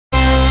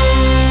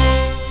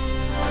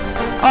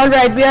All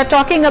right, we are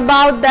talking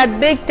about that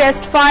big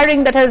test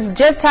firing that has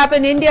just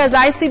happened. India's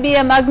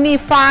ICBM Agni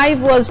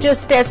 5 was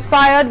just test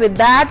fired. With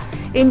that,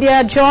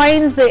 India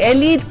joins the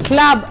elite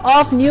club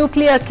of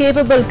nuclear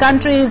capable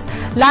countries.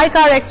 Like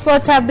our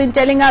experts have been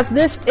telling us,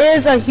 this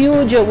is a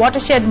huge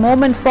watershed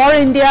moment for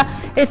India.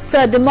 It's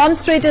a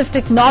demonstrative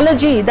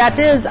technology that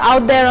is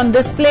out there on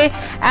display,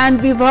 and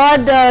we've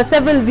heard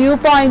several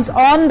viewpoints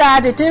on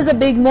that. It is a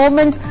big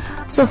moment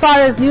so far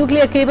as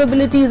nuclear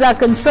capabilities are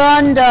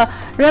concerned.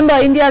 Remember,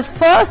 India's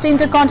first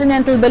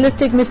Intercontinental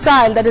Ballistic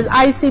Missile, that is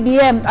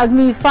ICBM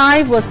Agni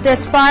 5, was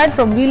test fired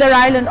from Wheeler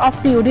Island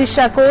off the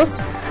Odisha coast.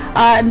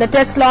 And the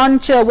test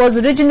launch was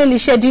originally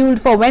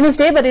scheduled for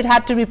Wednesday, but it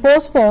had to be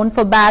postponed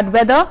for bad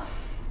weather.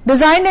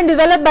 Designed and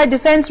developed by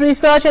Defence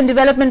Research and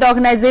Development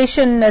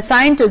Organization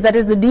scientists, that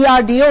is the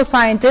DRDO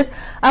scientists,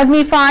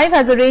 Agni 5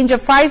 has a range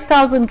of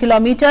 5,000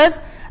 kilometres.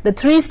 The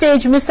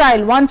three-stage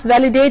missile, once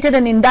validated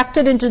and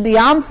inducted into the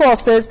armed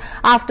forces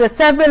after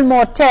several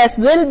more tests,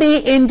 will be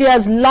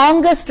India's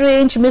longest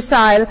range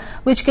missile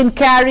which can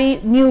carry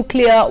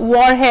nuclear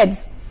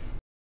warheads.